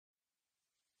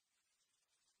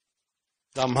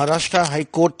The Maharashtra High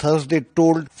Court Thursday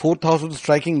told 4,000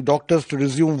 striking doctors to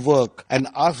resume work and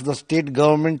asked the state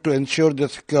government to ensure their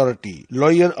security.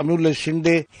 Lawyer Amulya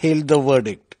Shinde hailed the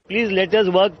verdict. Please let us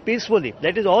work peacefully.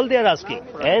 That is all they are asking.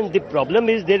 And the problem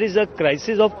is there is a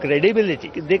crisis of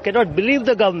credibility. They cannot believe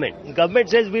the government. Government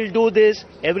says we'll do this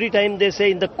every time they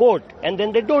say in the court and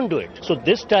then they don't do it. So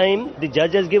this time the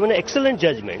judge has given an excellent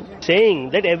judgment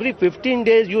saying that every 15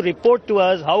 days you report to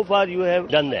us how far you have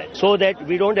done that so that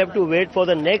we don't have to wait for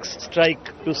the next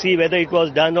strike to see whether it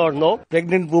was done or no.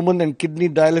 Pregnant women and kidney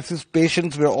dialysis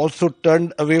patients were also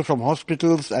turned away from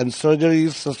hospitals and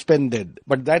surgeries suspended.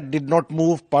 But that did not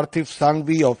move Parthiv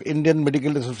Sangvi of Indian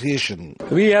Medical Association.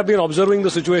 We have been observing the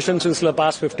situation since the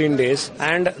past 15 days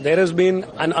and there has been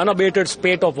an unabated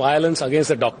spate of violence against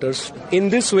the doctors. In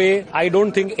this way, I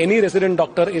don't think any resident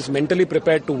doctor is mentally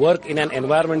prepared to work in an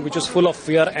environment which is full of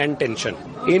fear and tension.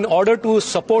 In order to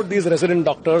support these resident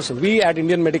doctors, we at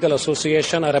Indian Medical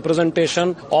Association, a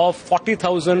representation of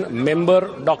 40,000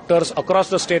 member doctors across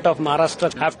the state of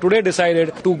Maharashtra, have today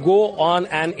decided to go on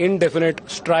an indefinite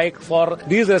strike for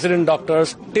these resident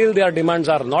doctors till their demands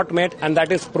are not met, and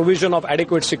that is provision of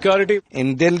adequate security.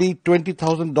 In Delhi,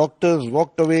 20,000 doctors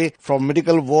walked away from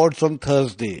medical wards on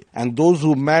Thursday, and those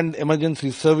who manned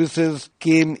emergency services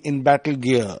came in battle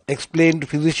gear, explained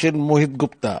physician Mohit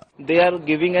Gupta. They are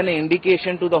giving an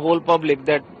indication to the whole public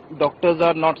that doctors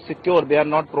are not secure, they are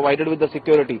not provided with the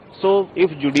security. So if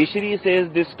judiciary says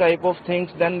this type of things,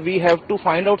 then we have to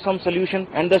find out some solution,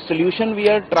 and the solution we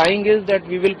are trying is that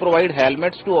we will provide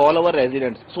helmets to all our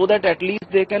residents so that at least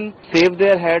they can save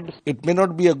their heads. It may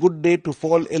not be a good day to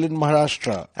fall ill in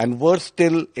Maharashtra, and worse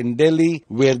still in Delhi,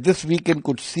 where this weekend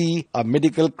could see a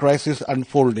medical crisis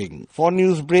unfolding. For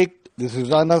Newsbreak, this is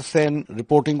Rana Sen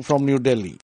reporting from New Delhi.